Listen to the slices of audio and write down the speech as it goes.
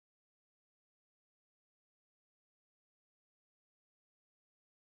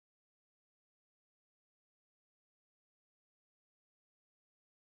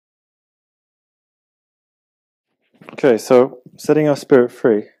Okay, so setting our spirit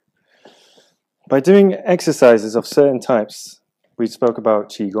free. By doing exercises of certain types, we spoke about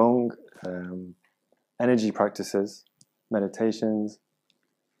Qigong, energy practices, meditations.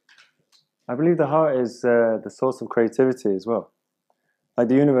 I believe the heart is the source of creativity as well. Like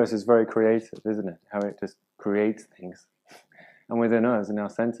the universe is very creative, isn't it? How it just creates things. And within us, in our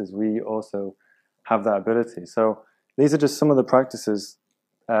senses, we also have that ability. So these are just some of the practices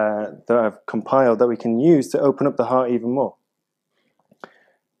that I've compiled that we can use to open up the heart even more.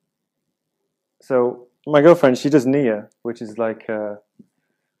 So my girlfriend, she does Nia, which is like a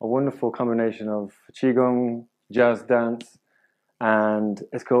wonderful combination of Qigong, jazz dance, and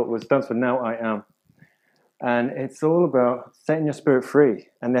it stands for Now I Am. And it's all about setting your spirit free.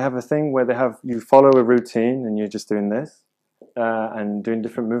 And they have a thing where you follow a routine and you're just doing this and doing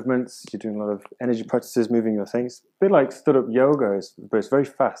different movements. You're doing a lot of energy practices, moving your things. A bit like stood up yoga, but it's very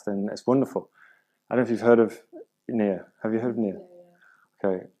fast and it's wonderful. I don't know if you've heard of Nia. Have you heard of Nia?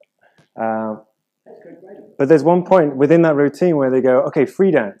 Okay. But there's one point within that routine where they go, okay,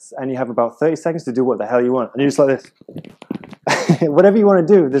 free dance, and you have about 30 seconds to do what the hell you want. And you're just like this. Whatever you want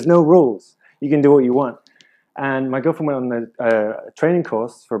to do, there's no rules. You can do what you want. And my girlfriend went on a training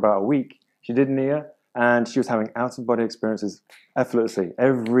course for about a week. She did Nia, and she was having out-of-body experiences effortlessly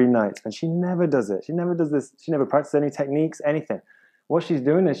every night. And she never does it. She never does this. She never practices any techniques, anything. What she's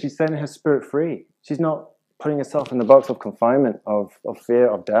doing is she's setting her spirit free. She's not putting herself in the box of confinement, of fear,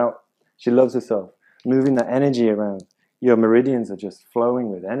 of doubt. She loves herself. Moving that energy around. Your meridians are just flowing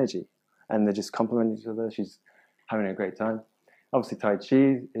with energy. And they just complement each other. She's having a great time. Obviously, Tai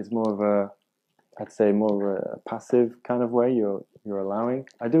Chi is more of a, I'd say more of a passive kind of way. You're allowing.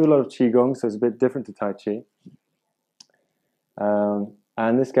 I do a lot of Qigong, so it's a bit different to Tai Chi.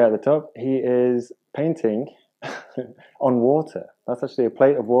 And this guy at the top, he is painting on water. That's actually a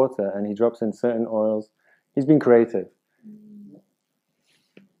plate of water, and he drops in certain oils. He's been creative.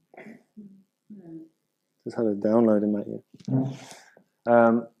 Just had a download in my ear.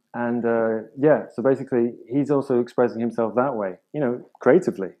 Yeah, so basically, he's also expressing himself that way,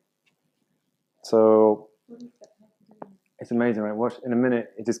 creatively. So it's amazing, right? Watch in a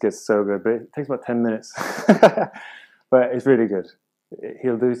minute, it just gets so good, but it takes about 10 minutes. But it's really good.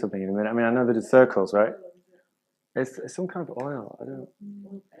 He'll do something in a minute. I mean, I know that it's circles, right? It's some kind of oil. I don't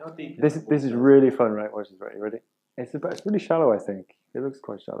know. This is really fun, right? Watch this, right? You ready? It's really shallow, I think. It looks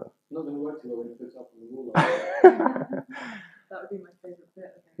quite shallow. Not going to work too well when it puts up on the wall. That would be my favourite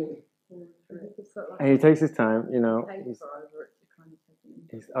bit. And he takes his time,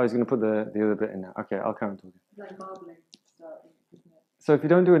 He's going to put the other bit in now. Okay, I'll carry on talking. like marbling stuff, isn't it? So if you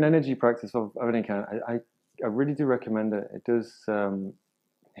don't do an energy practice of any kind, I really do recommend it. It does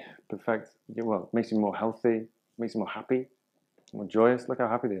perfect, well, it makes you more healthy, makes you more happy, more joyous. Look how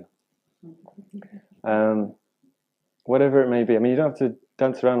happy they are. Whatever it may be. I mean, you don't have to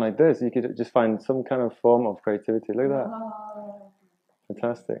dance around like this. You could just find some kind of form of creativity. Look at that. Oh.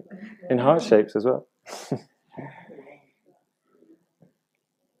 Fantastic. In heart shapes as well.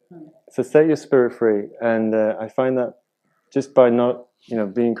 So set your spirit free. And I find that just by not,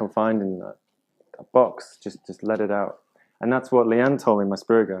 being confined in that box, just let it out. And that's what Leanne told me, my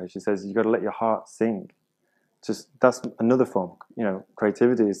spirit guide. She says, you got to let your heart sing. That's another form.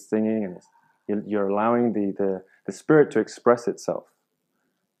 Creativity is singing, and you're allowing the spirit to express itself.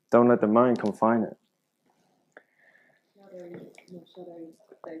 Don't let the mind confine it.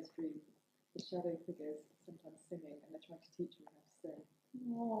 Those dreams, the shadow figures sometimes singing, and they're trying to teach you how to sing.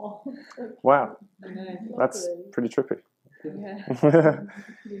 Oh, so wow, that's pretty trippy. Yeah.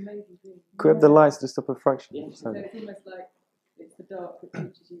 Could have the lights just up a fraction. Yeah. So it's almost like it's the dark that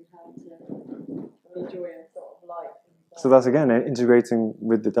teaches you how to enjoy a sort of light. So that's again integrating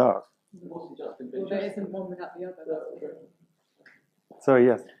with the dark. Well, there isn't one without the other. Sorry,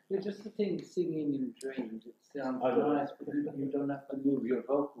 yes. It's just the thing, singing in dreams. It sounds nice, but you don't have to move your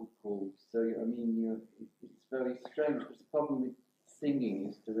vocal cords. So it's very strange. Because the problem with singing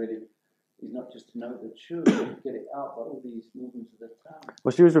is not just to know the truth, but get it out by all these movements of the tongue.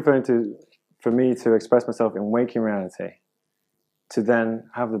 Well, she was referring to, for me to express myself in waking reality, to then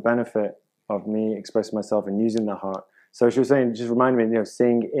have the benefit of me expressing myself and using the heart. So she was saying, just remind me,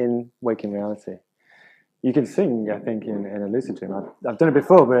 sing in waking reality. You can sing, I think, in a lucid dream. I've done it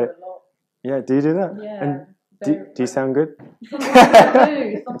before, but yeah, do you do that? Yeah. And do you sound good? Sometimes I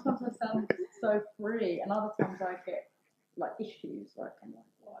do. Sometimes I sound so free, and other times I get like issues. Like I'm like,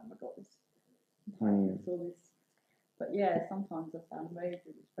 oh my god, this. It's all this. But yeah, sometimes I sound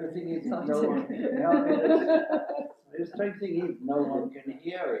amazing. It's very exciting. The strange thing is, no one can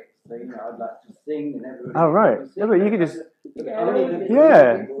hear it. So I'd like to sing, and everybody. Oh right. Yeah, but you could just.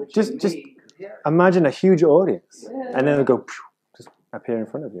 imagine a huge audience, Yeah. and then it'll go just appear in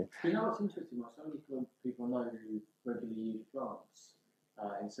front of you. You know what's interesting? Well, so many people know who regularly use plants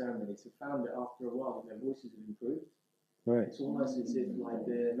in ceremonies have found that after a while their voices have improved. Right. It's almost as if like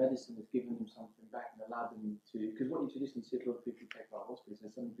the medicine has given them something back and allowed them to. Because what you traditionally see a lot of people take out hospice, they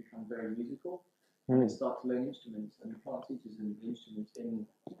suddenly become very musical and they start to learn instruments, and the plant teaches them the instruments in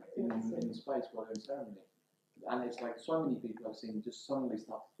the space while they're in ceremony. And it's like so many people I've seen just suddenly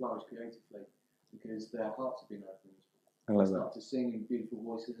start to flourish creatively because their hearts have been opened. I love They that. start to sing in beautiful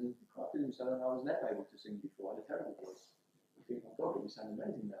voices, and I do so, and I was never able to sing before. I had a terrible voice. I think, my God, it was sound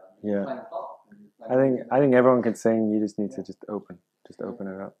amazing now. Yeah. Playing harp and playing I think everyone can sing. You just need to just open it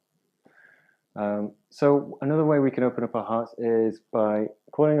up. So another way we can open up our hearts is by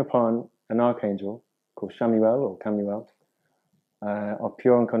calling upon an archangel called Shamuel or Camuel, of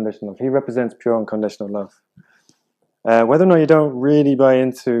pure unconditional love. He represents pure unconditional love. Whether or not you don't really buy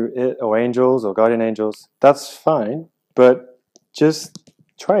into it or angels or guardian angels, that's fine. But just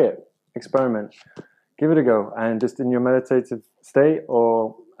try it, experiment, give it a go, and just in your meditative state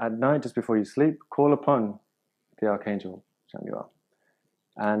or at night, just before you sleep, call upon the archangel Shamuel,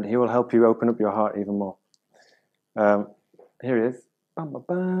 and he will help you open up your heart even more. Here he is,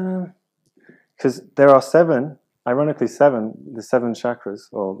 because there are ironically the seven chakras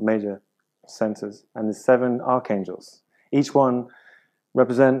or major centers, and the seven archangels. Each one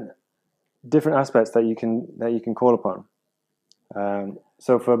represent different aspects that you can call upon.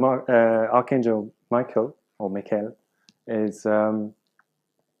 So for Archangel Michael or Michael is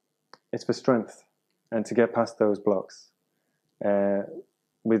it's for strength and to get past those blocks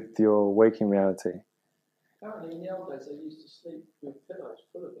with your waking reality. Apparently, in the old days, they used to sleep with pillows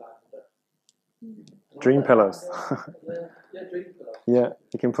full of lavender. Dream pillows. Yeah, dream pillows. Yeah,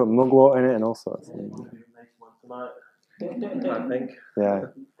 you can put mugwort in it and all sorts. I think. Yeah,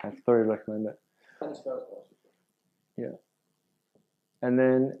 I thoroughly recommend it. Yeah. And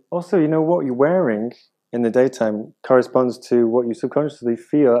then also, what you're wearing in the daytime corresponds to what you subconsciously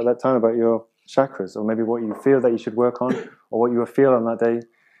feel at that time about your chakras, or maybe what you feel that you should work on, or what you feel on that day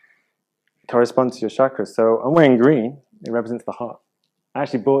corresponds to your chakras. So I'm wearing green. It represents the heart. I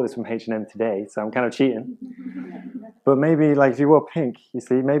actually bought this from H&M today, so I'm kind of cheating. But maybe, like, if you wore pink, you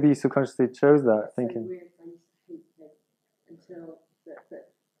see, maybe you subconsciously chose that, thinking. So weird, I used to hate pink until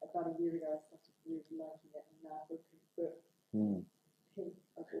about a year ago I started really liking it, and now I pink, but pink.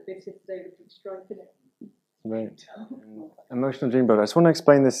 I bought this yesterday with pink stripe in it. Right. Emotional dream builder. I just want to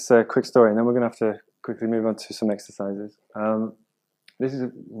explain this quick story, and then we're going to have to quickly move on to some exercises. This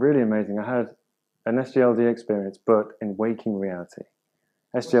is really amazing. I had an SGLD experience, but in waking reality.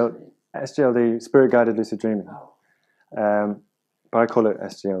 SGLD, Spirit Guided Lucid Dreaming. But I call it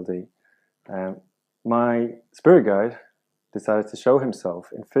SGLD. My spirit guide decided to show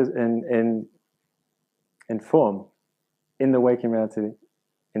himself in form in the waking reality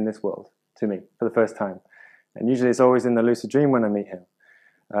in this world to me for the first time. And usually it's always in the lucid dream when I meet him.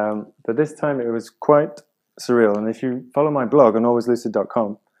 But this time it was quite surreal. And if you follow my blog on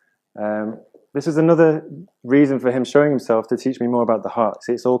alwayslucid.com, this is another reason for him showing himself to teach me more about the heart.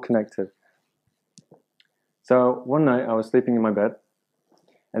 See, it's all connected. So one night I was sleeping in my bed,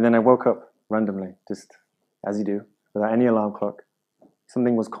 and then I woke up randomly, just as you do, without any alarm clock.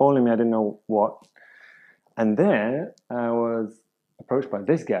 Something was calling me, I didn't know what. And then I was approached by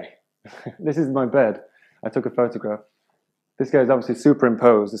this guy. This is my bed. I took a photograph. This guy is obviously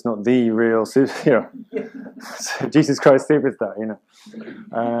superimposed. It's not the real, Jesus Christ superstar,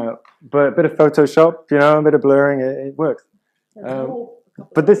 But a bit of Photoshop, a bit of blurring, it works.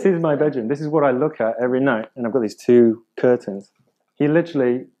 But this is my bedroom. This is what I look at every night, and I've got these two curtains. He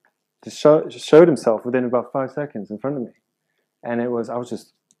literally just showed himself within about 5 seconds in front of me, and I was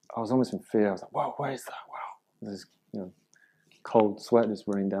almost in fear. I was like, "Wow, where is that? Wow!" This cold sweat just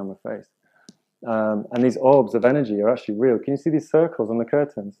running down my face. And these orbs of energy are actually real. Can you see these circles on the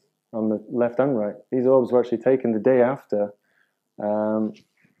curtains on the left and right? These orbs were actually taken the day after, and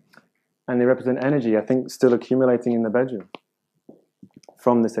they represent energy, I think, still accumulating in the bedroom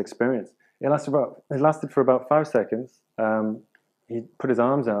from this experience. It lasted for about 5 seconds. He put his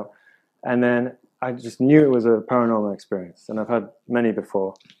arms out, and then I just knew it was a paranormal experience. And I've had many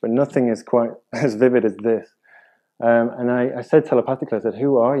before, but nothing is quite as vivid as this. And I said telepathically, I said,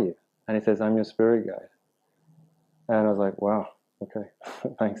 "Who are you?" And he says, "I'm your spirit guide." And I was like, "Wow, okay,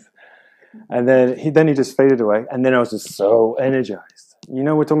 thanks." And then he just faded away. And then I was just so energized.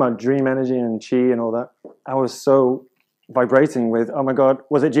 We're talking about dream energy and chi and all that. I was so vibrating with, "Oh my God,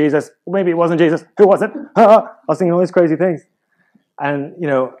 was it Jesus? Maybe it wasn't Jesus. Who was it?" I was thinking all these crazy things. And,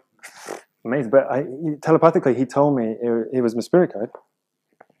 amazing. But telepathically, he told me it was my spirit guide.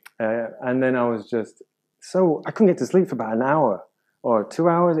 And then I was just I couldn't get to sleep for about an hour or 2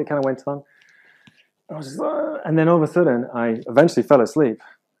 hours. It kind of went on. I was just, and then all of a sudden, I eventually fell asleep.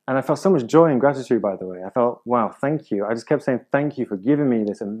 And I felt so much joy and gratitude, by the way. I felt, wow, thank you. I just kept saying, thank you for giving me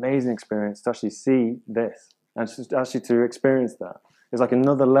this amazing experience to actually see this and just actually to experience that. It's like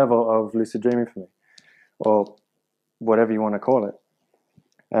another level of lucid dreaming for me, or whatever you want to call it.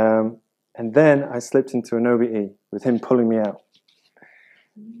 And then I slipped into an O.B.E with him pulling me out.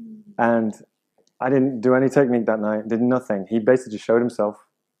 And I didn't do any technique that night, did nothing. He basically showed himself.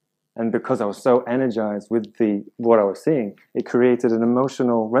 And because I was so energized with what I was seeing, it created an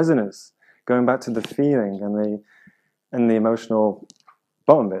emotional resonance, going back to the feeling and the emotional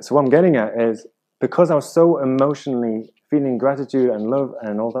bottom bit. So what I'm getting at is, because I was so emotionally feeling gratitude and love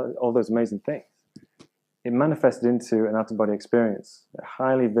and all those amazing things, it manifested into an out-of-body experience, a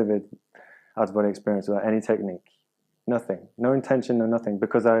highly vivid out-of-body experience without any technique, nothing, no intention, no nothing.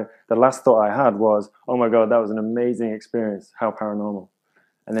 Because the last thought I had was, oh my God, that was an amazing experience, how paranormal.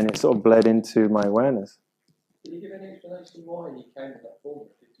 And then it sort of bled into my awareness. Did you give any explanation why you came in that form?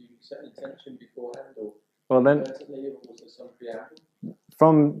 Did you set an intention beforehand, or well, then, was there some preamble?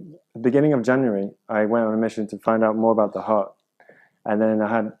 From the beginning of January, I went on a mission to find out more about the heart. And then I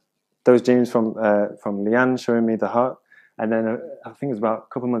had those dreams from Leanne showing me the heart. And then I think it was about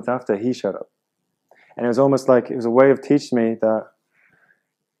a couple of months after, he showed up. And it was almost like it was a way of teaching me that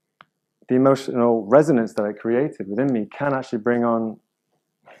the emotional resonance that I created within me can actually bring on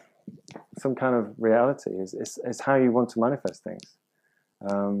some kind of reality. It's how you want to manifest things.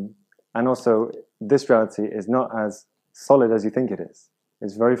 And also, this reality is not as solid as you think it is.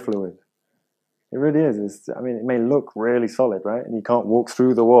 It's very fluid. It really is. I mean, it may look really solid, right? And you can't walk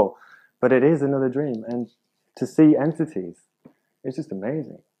through the wall. But it is another dream. And to see entities, it's just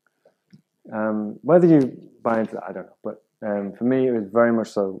amazing. Whether you buy into that, I don't know. But for me, it was very much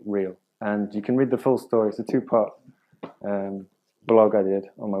so real. And you can read the full story. It's a 2-part blog I did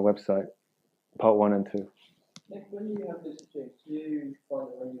on my website, part 1 and 2. Nick, when you have lucid dreams, do you find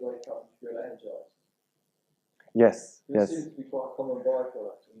that when you wake up you feel energized? Yes, It seems to be quite a common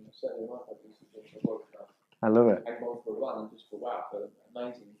byproduct, and certainly when I've had lucid dreams, I've woken up. I love it. And gone for a run and just for wow,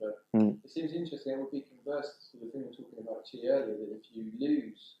 amazing. But it seems interesting. It would be converse to the thing we were talking about Chi earlier, that if you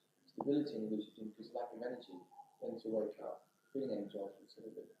lose stability in lucid dream because of lack of energy, then to wake up feeling energized is sort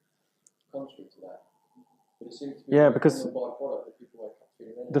of a contrary to that. But it seems to be because a byproduct that people wake up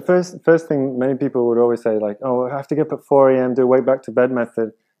feeling energized. The first thing many people would always say, like, oh, I have to get up at 4 a.m., do a wake back to bed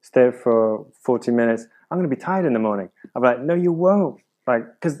method, stay up for 40 minutes. I'm going to be tired in the morning. I'm like, no, you won't. Like,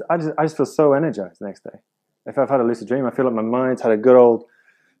 because I just feel so energized the next day. If I've had a lucid dream, I feel like my mind's had a good old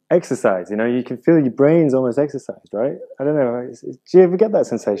exercise. You know, you can feel your brain's almost exercised, right? I don't know. Do you ever get that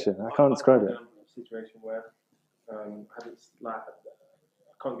sensation? I can't describe it. A situation where I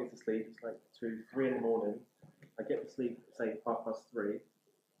can't get to sleep. It's like 2, 3 in the morning. I get to sleep, say 3:30.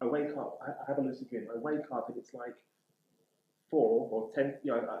 I wake up. I have a lucid dream. I wake up and it's like 4 or 10.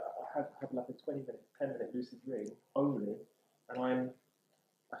 You know, I have like a 10-minute lucid dream only, and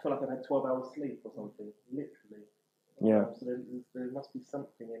I feel like I've had 12 hours sleep or something, literally. Yeah. So there must be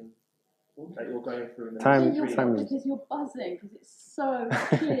something in that you're going through. In the Time. Because you're buzzing, because it's so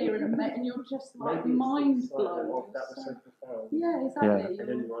clear and you're just like mind blown. That was so profound. Yeah, exactly. And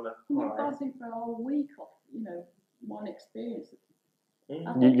then you're on a You're high. buzzing for a whole week off, one experience.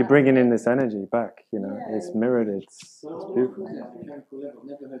 You're bringing in this energy back, Yeah. It's mirrored, it's beautiful. I've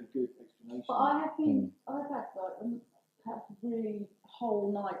never heard a good explanation. But I've had really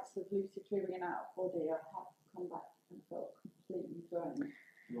whole nights of lucid dreaming out of body. I have come back and felt completely drained.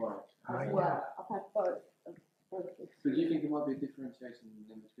 Right. As well. I've had both. So do you think there might be a differentiation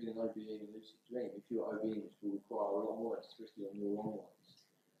in between an O.B.E and a lucid dream? If you're O.B.E, which will require a lot more, especially on your long ones,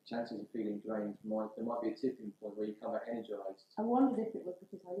 chances of feeling drained there might be a tipping point where you come back energized. I wondered if it was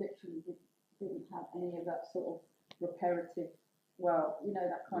because I literally didn't have any of that sort of reparative,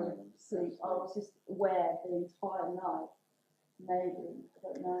 that kind of sleep. I was just aware the entire night. Maybe,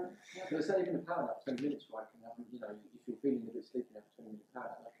 I don't know. So let's say even a power nap, 20 minutes, right, can have, if you're feeling a bit sleepy, have a 20-minute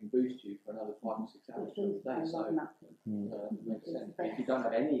power nap, that can boost you for another 5 or 6 hours during the day. So, it makes sense. But if you don't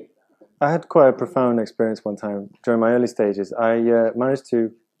have any of that, I had quite a profound experience one time during my early stages. I managed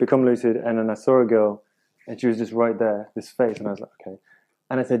to become lucid, and then I saw a girl, and she was just right there, this face, and I was like, okay.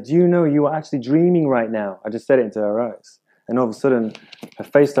 And I said, do you know you are actually dreaming right now? I just said it into her eyes. And all of a sudden, her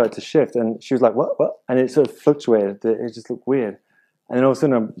face started to shift, and she was like, what? And it sort of fluctuated. It just looked weird. And then all of a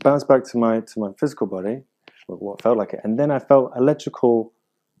sudden, I bounced back to my physical body, what felt like it. And then I felt electrical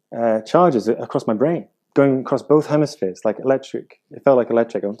charges across my brain, going across both hemispheres, like electric. It felt like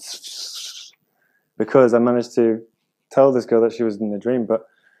electric, going because I managed to tell this girl that she was in a dream. But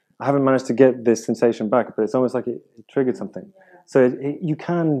I haven't managed to get this sensation back, but it's almost like it triggered something. So you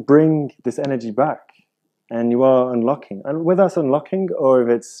can bring this energy back, and you are unlocking. And whether that's unlocking or if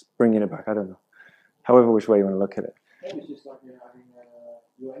it's bringing it back, I don't know. However, which way you want to look at it. Maybe it's just like you're having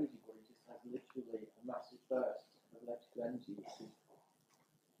your energy body just has literally a massive burst of electrical energy, which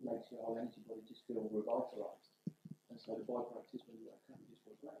makes your whole energy body just feel revitalised. And so the byproduct is when you wake up, you just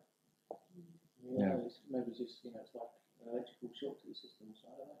feel great. Yeah. Maybe it's just, it's like an electrical shock to the system, so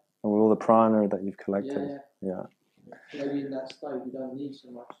I don't know. And with all the prana that you've collected. Yeah. Maybe in that state you don't need so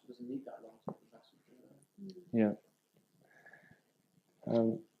much, it doesn't need that long to Yeah.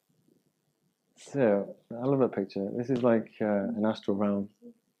 So, I love that picture. This is like an astral realm.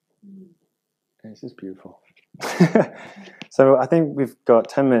 It's just beautiful. So I think we've got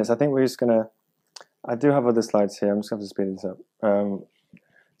 10 minutes. I think we're just going to... I do have other slides here. I'm just going to speed this up.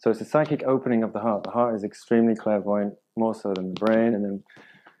 So it's a psychic opening of the heart. The heart is extremely clairvoyant, more so than the brain. And then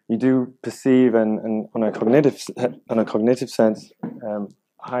you do perceive, and on a cognitive sense,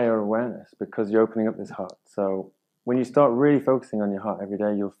 higher awareness because you're opening up this heart. So when you start really focusing on your heart every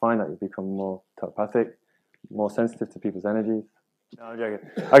day, you'll find that you become more telepathic, more sensitive to people's energies. No, I'm joking.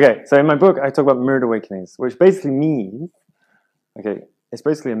 Okay, so in my book, I talk about mirrored awakenings, which basically means, it's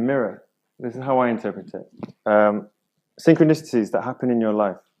basically a mirror. This is how I interpret it. Synchronicities that happen in your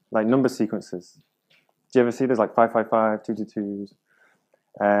life, like number sequences. Do you ever see this, like 555, 222s?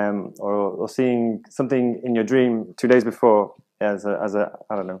 Or seeing something in your dream 2 days before as a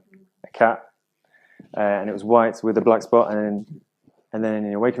I don't know, a cat, and it was white with a black spot, and then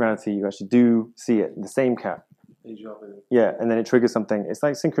in your waking reality you actually do see it, the same cat. Yeah, and then it triggers something. It's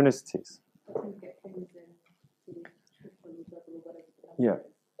like synchronicities. Yeah.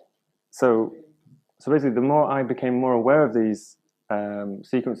 So basically, the more I became more aware of these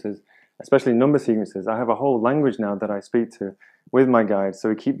sequences, especially number sequences, I have a whole language now that I speak to with my guide. So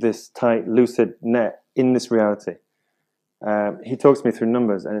we keep this tight, lucid net in this reality. He talks me through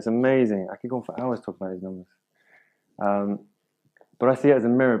numbers, and it's amazing. I could go on for hours talking about these numbers. But I see it as a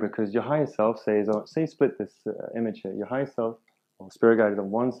mirror because your higher self say you split this image here. Your higher self, or spirit guide, is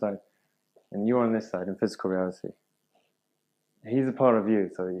on one side, and you're on this side in physical reality. He's a part of you,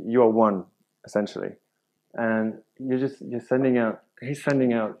 so you are one, essentially. And you're sending out, he's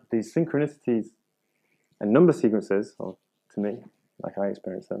sending out these synchronicities and number sequences, or to me, like I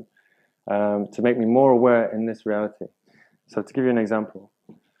experience them, to make me more aware in this reality. So to give you an example,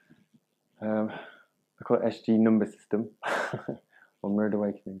 I call it SG number system, or mirrored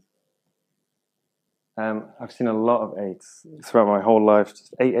awakenings. I've seen a lot of 8s throughout my whole life,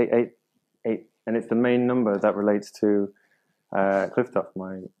 just 8, 8, 8, 8. And it's the main number that relates to Clifftop,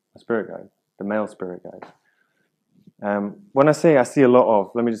 my spirit guide, the male spirit guide. When I say I see a lot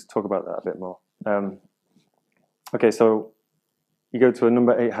of, let me just talk about that a bit more. Okay, so you go to a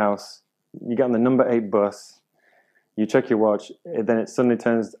number 8 house, you get on the number 8 bus, you check your watch, then it suddenly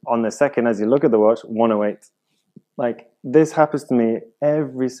turns on the second as you look at the watch, 108. Like, this happens to me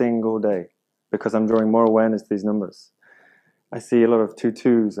every single day because I'm drawing more awareness to these numbers. I see a lot of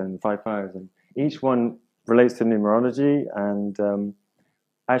 2-2s and 5-5s, and each one relates to numerology, and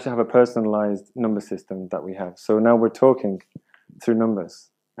I actually have a personalized number system that we have. So now we're talking through numbers,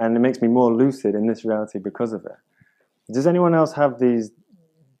 and it makes me more lucid in this reality because of it. Does anyone else have these?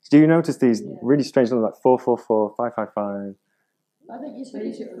 Do you notice these really strange numbers like 444, 555? I think you should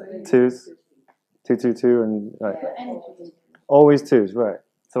use it for 2s, 222, and like always 2s, right?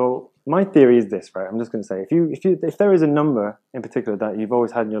 So my theory is this, right? I'm just going to say, if there is a number in particular that you've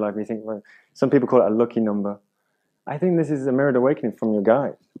always had in your life, and you think, well, some people call it a lucky number. I think this is a mirrored awakening from your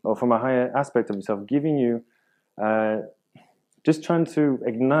guide, or from a higher aspect of yourself, giving you, just trying to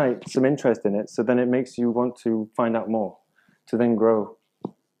ignite some interest in it, so then it makes you want to find out more, to then grow,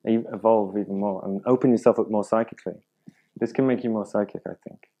 evolve even more, and open yourself up more psychically. This can make you more psychic, I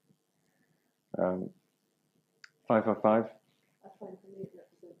think. 555. I find for me it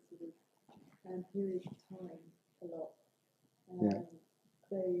represents sort of periods of time a lot.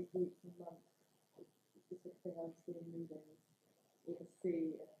 Days, weeks and months. It's the sort of thing I'm seeing moving. You can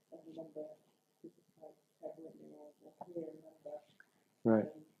see a number, which is like prevalently or hear a number. Right.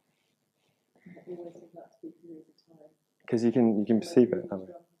 I always think that to be periods of time. Because you can perceive it that way.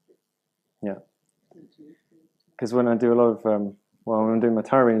 Yeah. Because when I do a lot of, when I'm doing my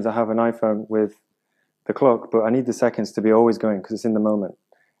tarot readings, I have an iPhone with the clock, but I need the seconds to be always going because it's in the moment.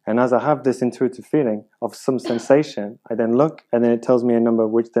 And as I have this intuitive feeling of some sensation, I then look, and then it tells me a number,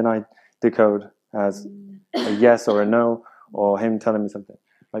 which then I decode as a yes or a no, or him telling me something.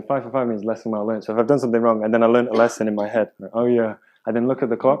 Like 555 means lesson well learned. So if I've done something wrong, and then I learned a lesson in my head, oh yeah, I then look at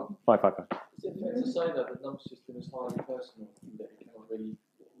the clock, 555. Is it fair to say that the number system is highly personal, that it cannot really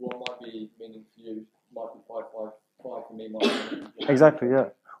what might be meaning for you might be 555 for me. Might be meaning for you. Exactly, yeah.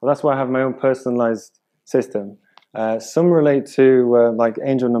 Well, that's why I have my own personalized system. Some relate to like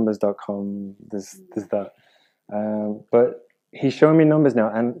angelnumbers.com, there's that. But he's showing me numbers now,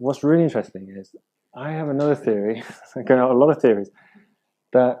 and what's really interesting is I have another theory, a lot of theories,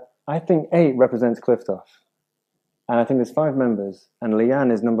 that I think 8 represents Cliftoff. And I think there's 5 members, and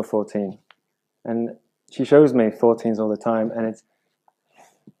Leanne is number 14. And she shows me 14s all the time, and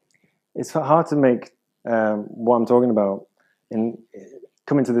it's hard to make what I'm talking about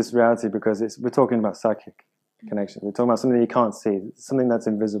come into this reality, because we're talking about psychic connection. We're talking about something you can't see, something that's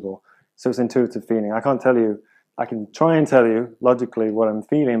invisible. So it's intuitive feeling. I can't tell you. I can try and tell you logically what I'm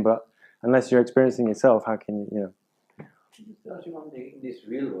feeling, but unless you're experiencing yourself, how can you? Don't you wonder, in this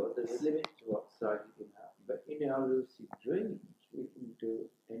real world, there's a limit to what psychic can happen. But in our lucid dreams, we can do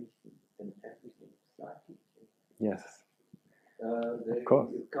anything and everything psychically. Yes. Of course.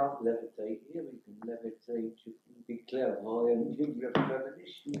 You can't levitate here. You can levitate. You can be clairvoyant. You have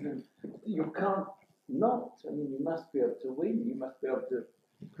premonition. You can't not. I mean, you must be able to win. You must be able to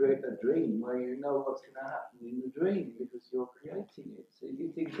create a dream where you know what's going to happen in the dream because you're creating it. So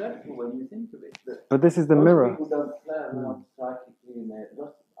it's incredible when you think of it. But this is the most mirror. People don't play around psychically in their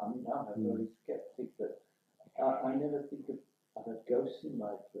lost. I mean, I'm a very skeptic, but I never think of a ghost in my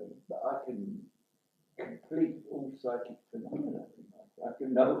dream. But I can complete all psychic phenomena. I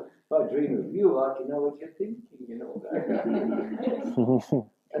can know, if I dream of you, I can know what you're thinking, you know.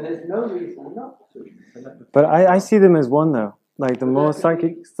 And there's no reason not to. But I see them as one, though. Like, the more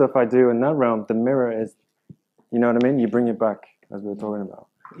psychic stuff I do in that realm, the mirror is, you know what I mean? You bring it back, as we were talking about.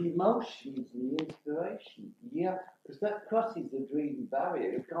 The emotions and the inspiration, yeah, because that crosses the dream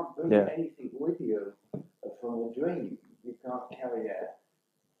barrier. You can't bring anything with you from a dream. You can't carry a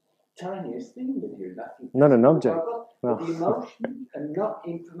tiniest thing with you. Nothing. Not an object. No. The emotion and not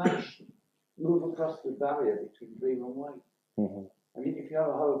information move across the barrier between dream and wake. Mm-hmm. I mean, if you have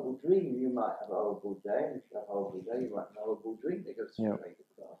a horrible dream, you might have a horrible day. And if you have a horrible day, you might have a horrible dream. They go straight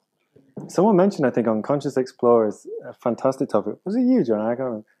across. Someone mentioned, I think, on Conscious Explorers, a fantastic topic. Was it you, John? I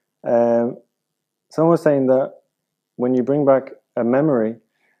can't remember. Someone was saying that when you bring back a memory,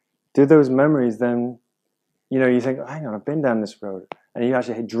 do those memories then, you think, oh, hang on, I've been down this road. And you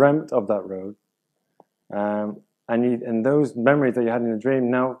actually dreamt of that road. And those memories that you had in the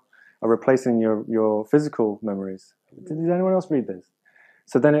dream now are replacing your physical memories. Did anyone else read this?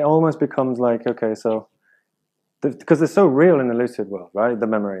 So then it almost becomes like, okay, so, because they're so real in the lucid world, right, the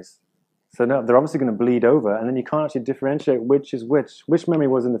memories. So now they're obviously going to bleed over, and then you can't actually differentiate which is which memory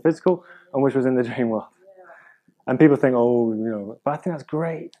was in the physical and which was in the dream world. And people think, but I think that's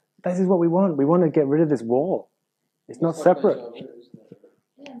great. This is what we want. We want to get rid of this wall. It's not separate.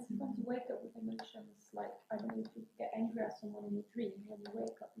 Yeah, and sometimes you wake up with emotions, like, I don't know if you get angry at someone in your dream, when you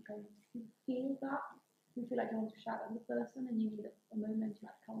wake up, you feel that. You feel like you want to shout at the person, and you need a moment to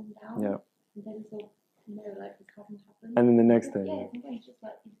calm down. Yeah. And then it's all, like this hasn't happened. And then the next day. Yeah, sometimes it's just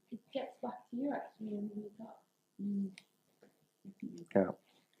like, it gets back to you actually, and you wake up.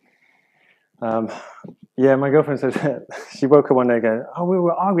 Yeah, my girlfriend says that she woke up one day going, oh, we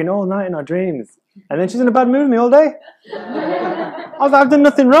were arguing all night in our dreams. And then she's in a bad mood with me all day. I was like, I've done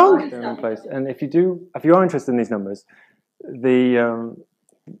nothing wrong. They're in place. And if you are interested in these numbers,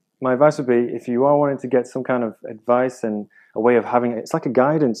 my advice would be, if you are wanting to get some kind of advice and a way of having it's like a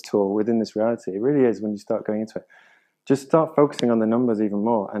guidance tool within this reality. It really is when you start going into it. Just start focusing on the numbers even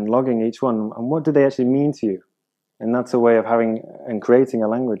more and logging each one. And what do they actually mean to you? And that's a way of having and creating a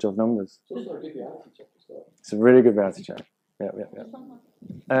language of numbers. It's also a good reality check as well. It's a really good reality check.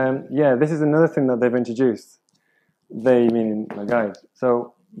 Yeah. This is another thing that they've introduced. They meaning my guide.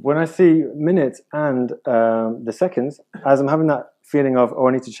 So when I see minutes and the seconds, as I'm having that feeling of,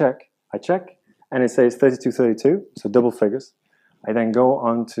 I need to check, I check, and it says 3232, so double figures. I then go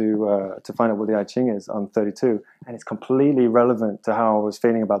on to find out what the I Ching is on 32, and it's completely relevant to how I was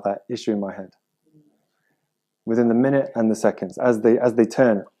feeling about that issue in my head. Within the minute and the seconds, as they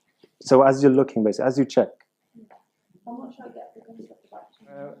turn. So as you're looking, basically, as you check. How much I get the concept of action?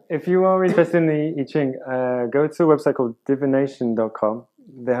 If you are interested in the I Ching, go to a website called divination.com.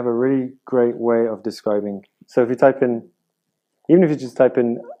 They have a really great way of describing. So if you type in, even if you just type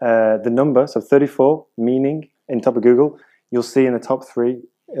in the number, so 34, meaning, in top of Google, you'll see in the top 3,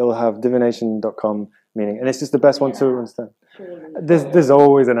 it'll have divination.com meaning. And it's just the best one to understand. There's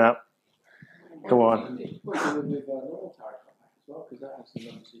always an app. Go on.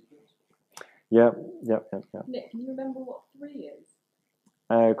 Yep. Nick, can you remember what 3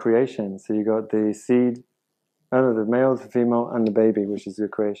 is? Creation. So you got the seed, the male, the female, and the baby, which is the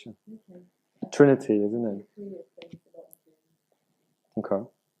creation. Okay. Trinity, isn't it? 3 is based on Okay.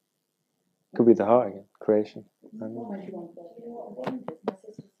 Could be the heart again, creation. I don't know. What makes you want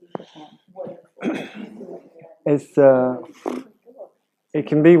It's it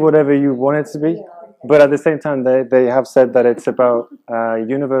can be whatever you want it to be, but at the same time, they have said that it's about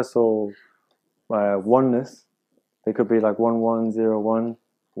universal oneness. They could be like 1101,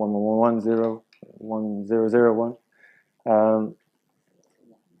 1110, 1001.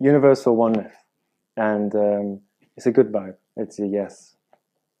 Universal oneness, and it's a good vibe. It's a yes,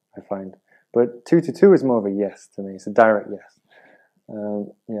 I find. But 222 is more of a yes to me. It's a direct yes.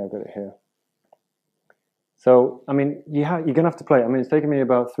 Yeah, I've got it here. So, I mean, you're going to have to play. I mean, it's taken me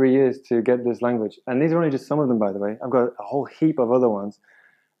about 3 years to get this language. And these are only just some of them, by the way. I've got a whole heap of other ones.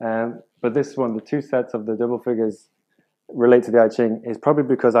 But this one, the 2 sets of the double figures relate to the I Ching, is probably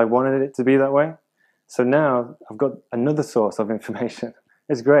because I wanted it to be that way. So now I've got another source of information.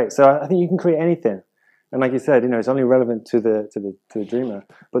 It's great. So I think you can create anything. And like you said, it's only relevant to the dreamer.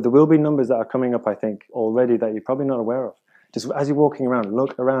 But there will be numbers that are coming up, I think, already that you're probably not aware of. Just as you're walking around,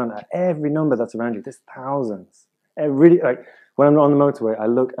 look around at every number that's around you. There's thousands. It really, like when I'm on the motorway, I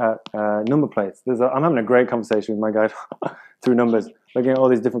look at number plates. I'm having a great conversation with my guide through numbers, looking at all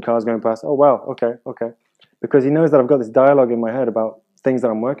these different cars going past. Oh wow, okay, because he knows that I've got this dialogue in my head about things that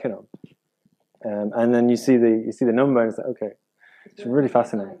I'm working on, and then you see the number and it's like, okay, it's really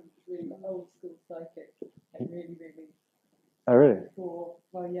fascinating. Really old school psychic, like really. Oh really? Well,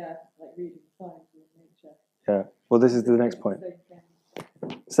 yeah, like reading signs in nature. Yeah. Well, this is the next point.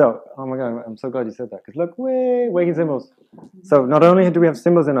 So, oh my God, I'm so glad you said that. Because look, waking symbols. So not only do we have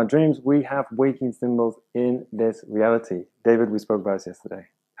symbols in our dreams, we have waking symbols in this reality. David, we spoke about this yesterday.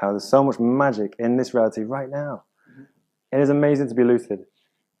 How there's so much magic in this reality right now. It is amazing to be lucid.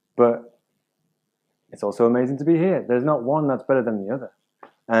 But it's also amazing to be here. There's not one that's better than the other.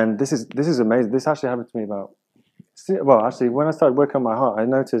 And this is amazing. This actually happened to me actually, when I started working on my heart, I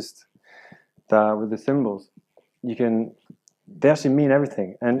noticed that with the symbols, they actually mean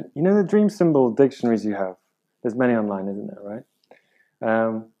everything. And the dream symbol dictionaries you have, there's many online, isn't there, right?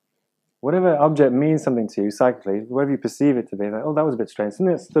 Whatever object means something to you psychically, whatever you perceive it to be, like, oh, that was a bit strange,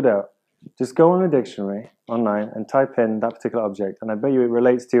 something that stood out, just go on the dictionary online and type in that particular object, and I bet you it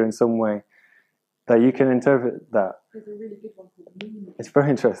relates to you in some way that you can interpret that. There's a really good one called Mimi. It's very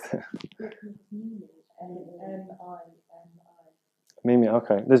interesting. Mimi, M-I-M-I. Mimi,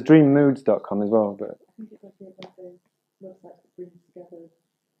 okay. There's dreammoods.com as well, but I think it's actually like a website that brings together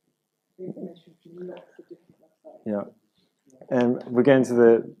information from lots of different websites. yeah. And we're getting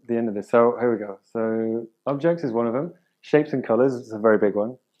to the end of this. So here we go. So objects is one of them. Shapes and colors is a very big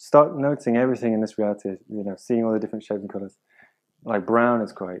one. Start noticing everything in this reality, seeing all the different shapes and colors. Like brown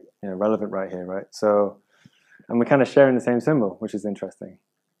is quite relevant right here, right? So, and we're kind of sharing the same symbol, which is interesting.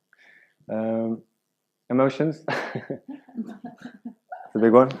 Emotions. It's a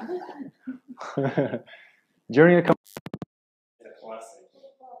big one. During a classic.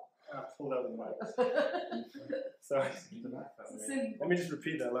 I pulled out the mic. Sorry. Let me just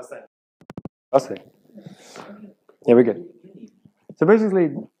repeat that last time. Classic. Yeah, we're good. So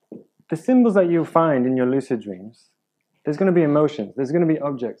basically, the symbols that you find in your lucid dreams, there's going to be emotions, there's going to be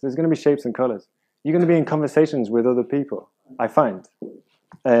objects, there's going to be shapes and colors. You're going to be in conversations with other people, I find.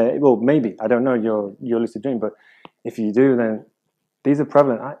 Well, maybe, I don't know your lucid dream, but if you do, then these are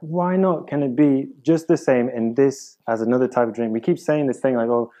prevalent. Why not? Can it be just the same in this as another type of dream? We keep saying this thing like,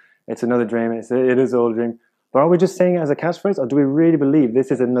 oh, it's another dream, it is all a dream. But are we just saying it as a catchphrase, or do we really believe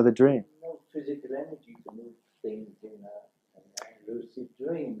this is another dream? No physical energy to move things in a lucid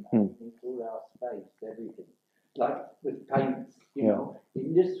dream. I think all our space, everything. Like with paints,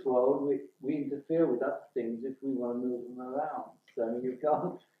 in this world, we interfere with other things if we want to move them around. So you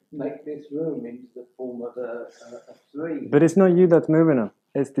can't make this room into the form of a tree. But it's not you that's moving them.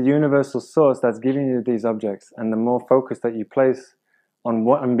 It's the universal source that's giving you these objects. And the more focus that you place on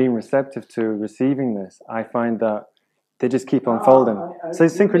what I'm being receptive to receiving this, I find that they just keep unfolding. So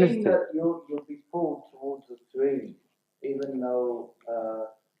it's synchronicity. That you'll be pulled towards the tree, even though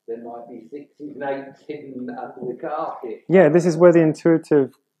there might be 6s and 8s hidden under the carpet. Yeah, this is where the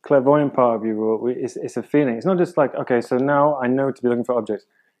intuitive, clairvoyant part of you it's a feeling. It's not just like, okay, so now I know to be looking for objects.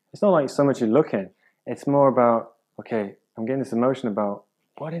 It's not like so much you're looking. It's more about, okay, I'm getting this emotion about,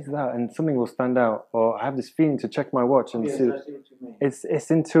 what is that? And something will stand out. Or I have this feeling to check my watch and see. I see what you mean.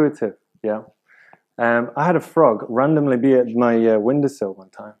 It's intuitive, yeah. I had a frog randomly be at my windowsill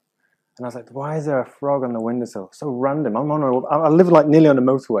one time. And I was like, why is there a frog on the windowsill? So random. I live like nearly on a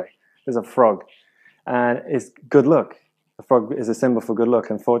motorway. There's a frog. And it's good luck. The frog is a symbol for good luck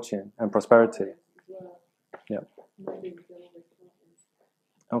and fortune and prosperity. Yeah.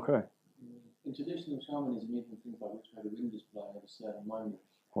 Okay. In traditional shamanism, even things like which way the wind is blowing at a certain moment,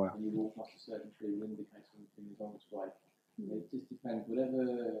 Wow. When you walk past a certain tree, will indicate something is on its way. It just depends.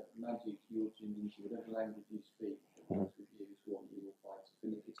 Whatever magic you're tuned into, whatever language you speak, that works with you is what you will find. So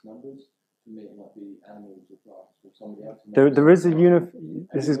if it's numbers, for me it might be animals or plants, or somebody else. There is a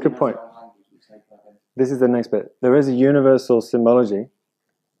This is a good point. This is the next bit. There is a universal symbology,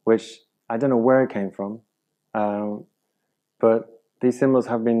 which I don't know where it came from, but these symbols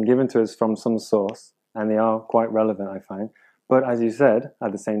have been given to us from some source, and they are quite relevant, I find. But as you said,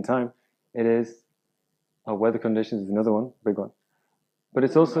 at the same time, it is, weather conditions is another one, big one. But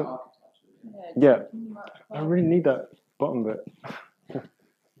it's also, yeah, I really need that bottom bit.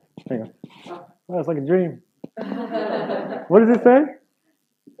 Hang on. Oh, it's like a dream. What does it say?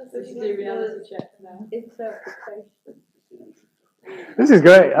 Let's do reality check now. Interpretation. This is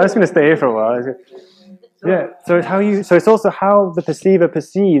great. I'm just going to stay here for a while. Yeah. So it's how you. So it's also how the perceiver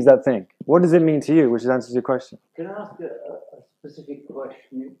perceives that thing. What does it mean to you? Which answers your question. Can I ask a specific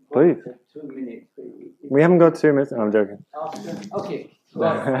question? Please. 2 minutes. We haven't got 2 minutes. No, I'm joking. Okay.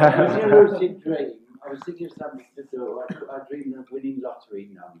 Well, in a lucid dream, I was thinking of something to do. I dreamed of winning lottery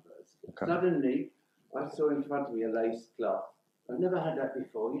numbers. Okay. Suddenly, I saw in front of me a lace cloth. I've never had that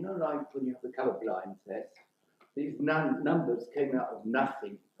before. You know, like when you have the colourblind test, these numbers came out of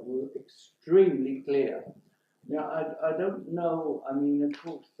nothing. They were extremely clear. Now, I don't know. I mean, of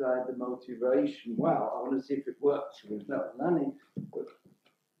course, I had the motivation. Wow, I want to see if it works with no money. But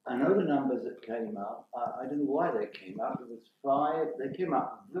I know the numbers that came up. I don't know why they came up. It was 5. They came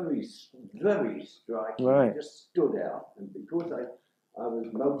up very, very striking. Right. They just stood out. And because I was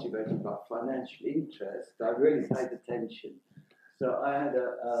motivated by financial interest, I really paid attention. So I had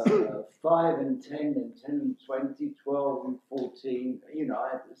a 5 and 10 and 10 and 20, 12 and 14. You know, I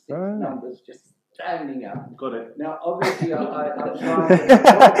had the 6 numbers just standing out. Got it. Now, obviously, I'm trying to...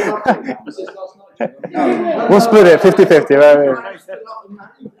 We'll split it 50-50, right?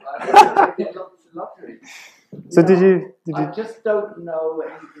 So did you? I just don't know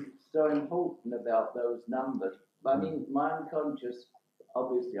anything so important about those numbers. I mean, my unconscious,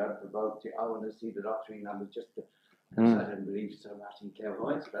 obviously, I provoked it. I want to see the lottery numbers just to... Because I don't believe so much in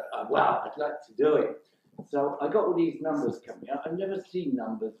clairvoyance, but wow, I'd like to do it. So I got all these numbers coming out. I've never seen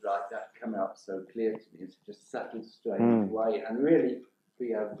numbers like that come out so clear to me. It's just subtle, strange way, and really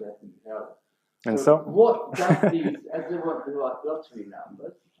be able to help. And so what does these, as they want the right lottery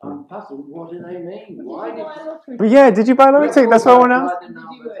numbers, I'm puzzled. What do they mean? Why did But yeah, did you buy lottery ticket? That's what I want to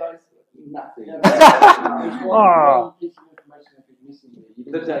ask. Nothing. Oh. You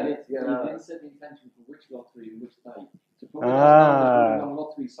then set the intention for which lottery and which date. So probably there's wrong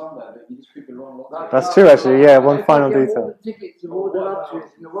lottery somewhere, but you just pick the wrong lottery. That's true, actually. Yeah, one final detail. Tickets of all the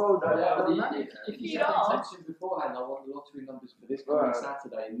lotteries in the world. If you set the intention beforehand, I want the lottery numbers for this coming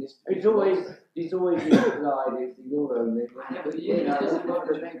Saturday in this. It's always implied. It's your own. But the universe doesn't work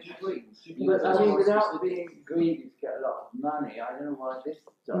for the next week. But I mean, without being greedy to get a lot of money, I don't know why this.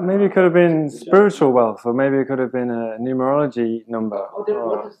 Maybe it could have been spiritual wealth, or maybe it could have been a numerology number.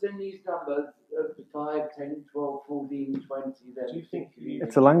 What is then these numbers? 5, 10, 12, 14, 20. Then Do you think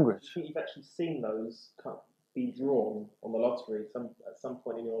It's a language. Do you think you've actually seen those be drawn on the lottery at some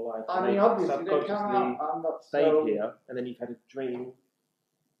point in your life? I mean, obviously, they come out. I'm not stayed here, and then you've had a dream.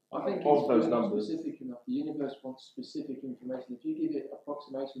 I think of it's those not numbers. specific enough. The universe wants specific information. If you give it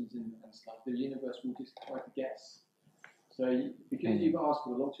approximations and stuff, the universe will just try to guess. So because you've asked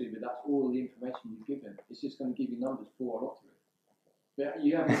for the lottery, but that's all the information you've given, it's just going to give you numbers for a lottery. But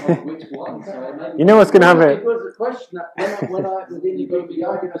you haven't told which one. So maybe You know what's going to happen? It was a question that when I was in the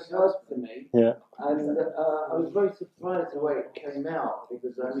argument asked to me, Yeah. and I was very surprised the way it came out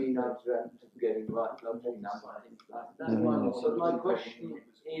because I mean I dreamt of getting the right lottery number and things like that. So my question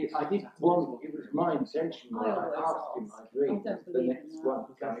is, I did want. It was my intention when I asked in my dream the next one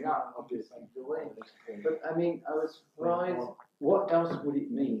coming up, obviously to win. But I mean, I was surprised. What else would it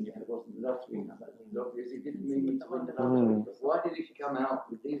mean if it wasn't the lottery number? Obviously, it didn't mean to win the lottery. But why did it come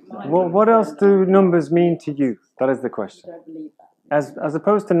out with these numbers? Well, what else do numbers mean to you? That is the question. I don't believe that. As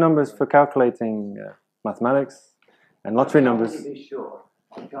opposed to numbers for calculating mathematics and lottery numbers. I can't be sure.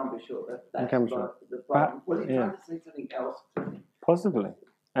 I can't be sure. That's can't be sure. the problem. Was he Yeah. trying to say something else? Possibly.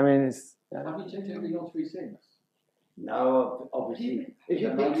 I mean, it's. have you checked every lottery since? No, obviously. If you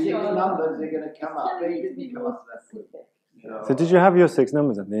pick 6 numbers, they're going to come up. They didn't come up that quick. So did you have your 6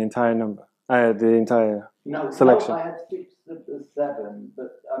 numbers then? The entire number? The entire selection? No, I had 6 of the 7,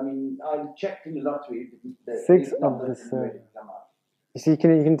 but I mean, I checked in the lottery. 6 of the 7. You see, you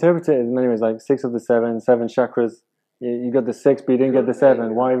can interpret it in many ways, like 6 of the 7, 7 chakras. You got the 6, but you didn't get the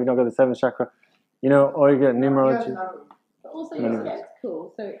 7. Why have you not got the 7th chakra? You know, or you get numerology. But also you're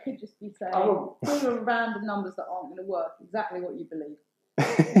skeptical, so it could just be saying, full of random numbers that aren't going to work exactly what you believe. I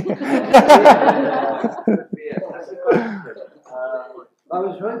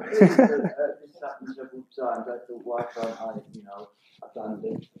was very pleased that this happened several times. I thought, why can't I, I've done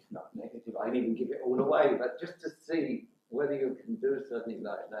this, it's not negative, I didn't even give it all away, but just to see whether you can do something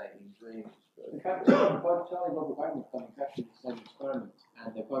like that in dreams. In fact, both Charlie and Robert Wayne have done exactly the same experiment,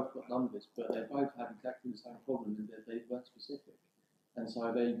 and they both got numbers, but they both had exactly the same problem in that they weren't specific. And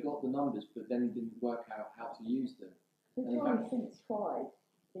so they got the numbers, but then didn't work out how to use them. Has Charlie since tried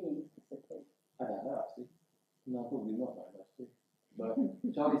being specific? I don't know, actually. No, probably not very much, too. But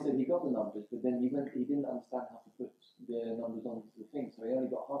Charlie said he got the numbers, but then he didn't understand how to put the numbers onto the thing, so he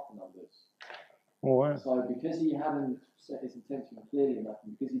only got half the numbers. Oh, wow. So because he hadn't set his intention clearly enough,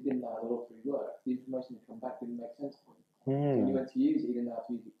 and because he didn't know how the lottery worked, the information that come back didn't make sense to him. When he went to use it, he didn't know how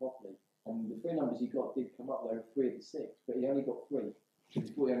to use it properly. And the three numbers he got did come up, they were 3 of the 6, but he only got 3. He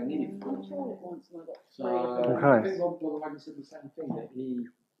thought he only needed 4. I tried it once and I got So three. I think Robert Wagner said the same thing, that he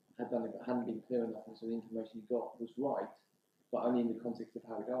had done it but hadn't been clear enough, and so the information he got was right, but only in the context of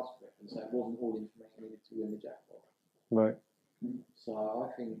how he asked for it, and so it wasn't all the information needed to win the jackpot. Right. So I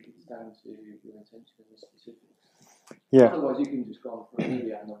think it's down to your intention and the specifics. Yeah. Otherwise, you can just go on for a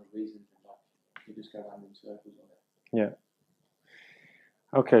really unknown reasons and you just go around in circles on it. Yeah.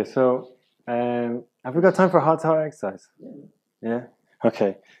 Okay, so have we got time for a heart-to-heart exercise? Yeah.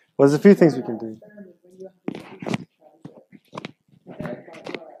 Okay. Well, there's a few things we can do.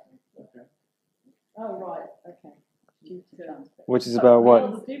 Oh, right, okay. Which is about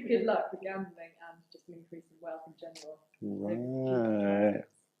what? Good luck with gambling and just an increase in wealth in general. Right.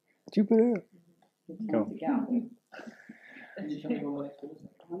 Jupiter. Go. Can you show me what my next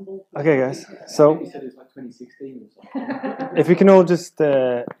one is? Okay, guys. So You said it was like 2016 or something. if you can all just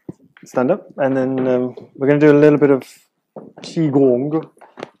stand up, and then we're going to do a little bit of qigong,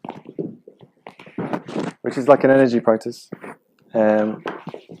 which is like an energy practice. And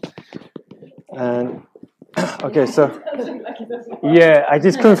okay, so yeah, I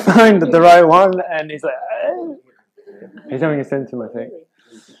just couldn't find the right one, and he's like, he's having a symptom, I think.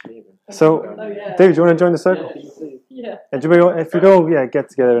 So, David, do you want to join the circle? Yeah. And if we go, get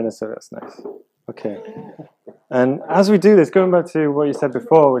together in a circle, that's nice. Okay. And as we do this, going back to what you said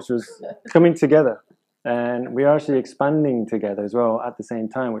before, which was coming together, and we are actually expanding together as well at the same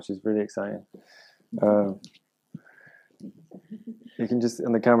time, which is really exciting. You can just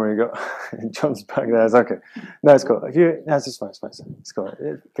on the camera, you got John's back there. It's okay. No, it's cool. That's just fine. It's fine. It's cool.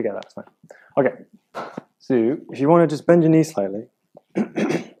 Forget that. It's fine. Okay. So if you want to just bend your knees slightly,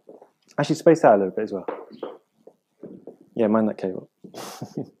 actually space out a little bit as well. Yeah, mind that cable.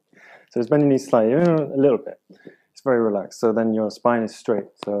 So just bend your knees slightly, a little bit. It's very relaxed. So then your spine is straight.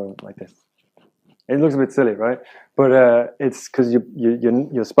 So like this. It looks a bit silly, right? But it's because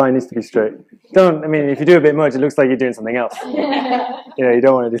your spine needs to be straight. If you do a bit much, it looks like you're doing something else. You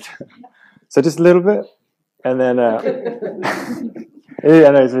don't want to do that. So just a little bit, and then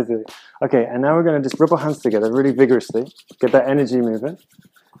yeah, no, it's really, okay. And now we're going to just rub our hands together really vigorously, get that energy moving,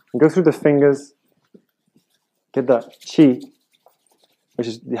 and go through the fingers, get that chi, which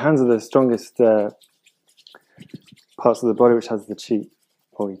is the hands are the strongest parts of the body, which has the chi.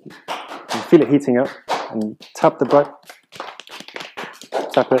 You feel it heating up, and tap the butt,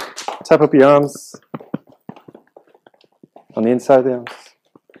 tap it, tap up your arms, on the inside of the arms.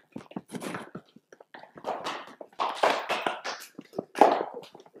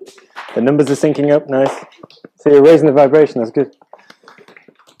 The numbers are syncing up, nice. So you're raising the vibration, that's good.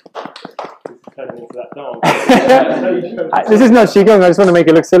 This is not Qigong, I just want to make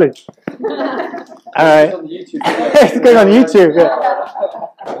it look silly. Alright. It's going on YouTube, yeah.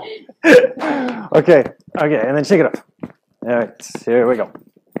 Okay, and then shake it off. Alright, here we go.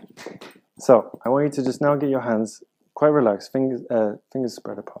 So, I want you to just now get your hands quite relaxed, fingers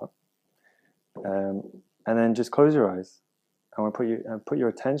spread apart. And then just close your eyes. I want to put your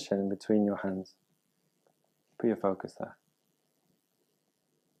attention in between your hands. Put your focus there.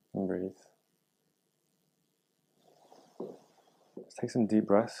 And breathe. Let's take some deep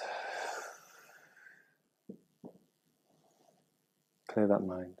breaths. Clear that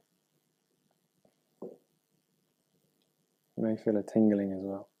mind. You may feel a tingling as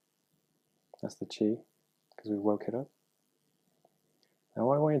well. That's the chi, because we woke it up. Now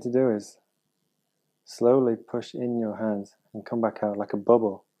what I want you to do is slowly push in your hands and come back out like a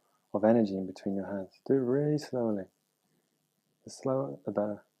bubble of energy in between your hands. Do it really slowly. The slower, the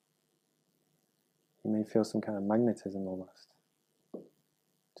better. You may feel some kind of magnetism almost.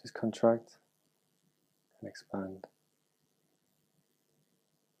 Just contract and expand.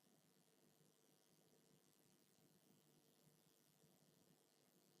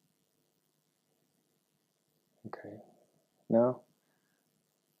 Okay. Now,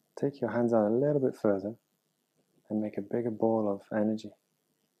 take your hands out a little bit further and make a bigger ball of energy.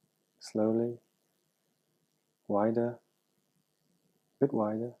 Slowly, wider, a bit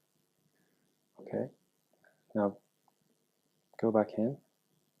wider. Okay, now go back in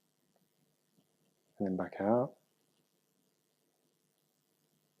and then back out.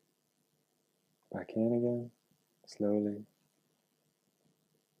 Back in again, slowly.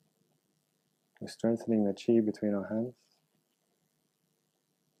 We're strengthening the chi between our hands.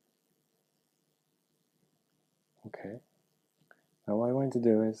 Okay. Now what I want to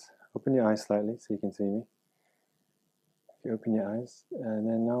do is open your eyes slightly so you can see me. If you open your eyes, and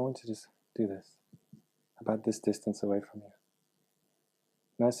then now I want you to just do this. About this distance away from you.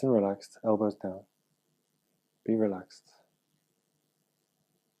 Nice and relaxed, elbows down. Be relaxed.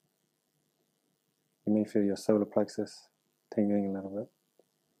 You may feel your solar plexus tingling a little bit.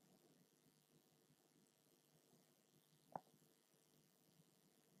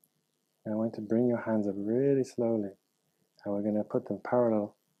 Now I want to bring your hands up really slowly, and we're going to put them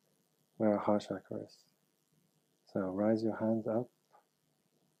parallel where our heart chakra is. So rise your hands up,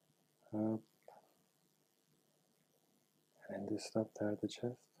 up, and just stop there at the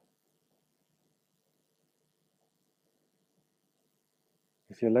chest.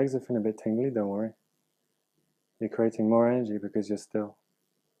 If your legs are feeling a bit tingly, don't worry. You're creating more energy because you're still.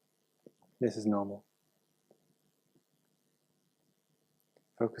 This is normal.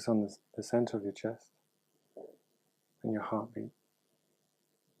 Focus on the center of your chest and your heartbeat.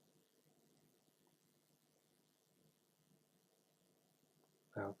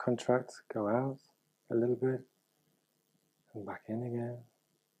 Now contract, go out a little bit, and back in again.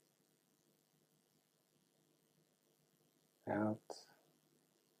 Out,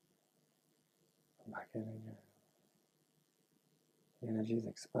 and back in again. The energy is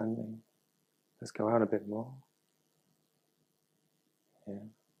expanding. Let's go out a bit more. Yeah.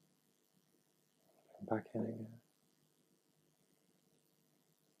 And back in again.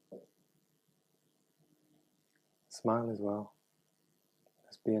 Smile as well.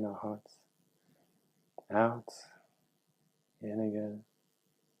 Let's be in our hearts. Out, in again.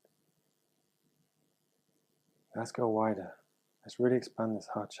 Let's go wider. Let's really expand this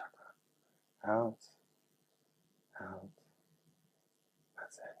heart chakra. Out, out.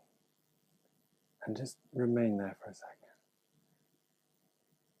 That's it. And just remain there for a second.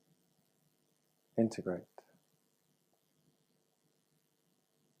 Integrate.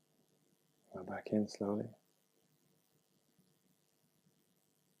 Go back in slowly.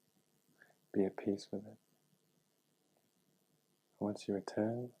 Be at peace with it. Once you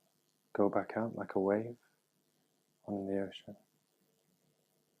return, go back out like a wave on the ocean.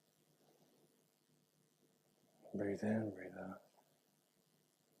 Breathe in, breathe out.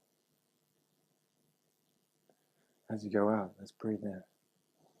 As you go out, let's breathe in.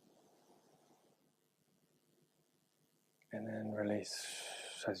 And then release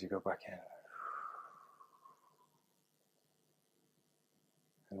as you go back in.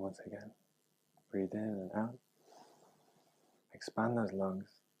 And once again, breathe in and out. Expand those lungs.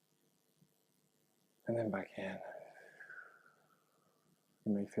 And then back in.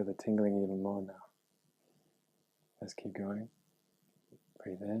 You may feel the tingling even more now. Let's keep going.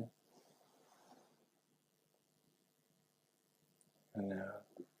 Breathe in. And out.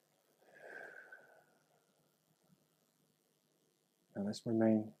 Now let's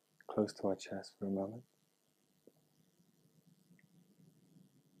remain close to our chest for a moment.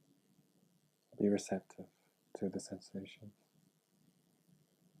 Be receptive to the sensation.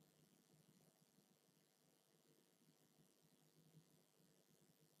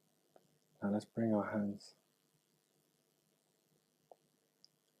 Now let's bring our hands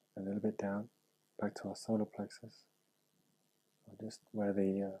a little bit down, back to our solar plexus, or just where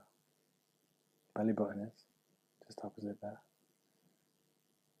the belly button is, just opposite there.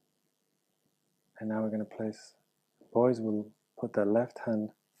 And now we're going to place, boys will put their left hand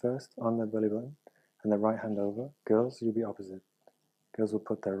first on their belly button and the right hand over. Girls, you'll be opposite. Girls will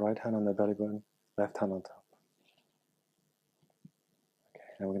put their right hand on their belly button, left hand on top. Okay,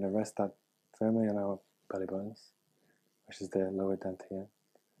 and we're going to rest that firmly on our belly buttons, which is the lower dantian.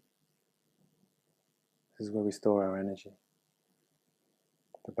 This is where we store our energy,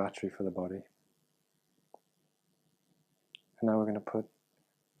 the battery for the body. And now we're going to put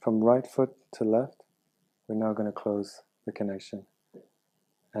from right foot to left, we're now going to close the connection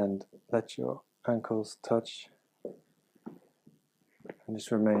and let your ankles touch and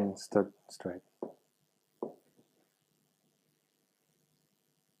just remain stood straight.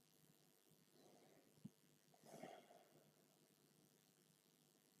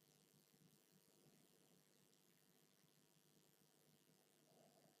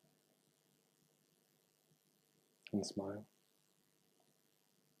 And smile.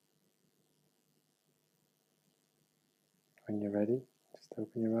 When you're ready, just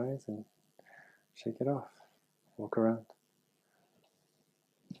open your eyes and shake it off. Walk around.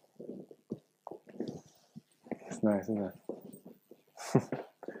 It's nice, isn't it?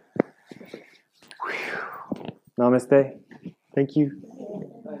 Namaste. Thank you.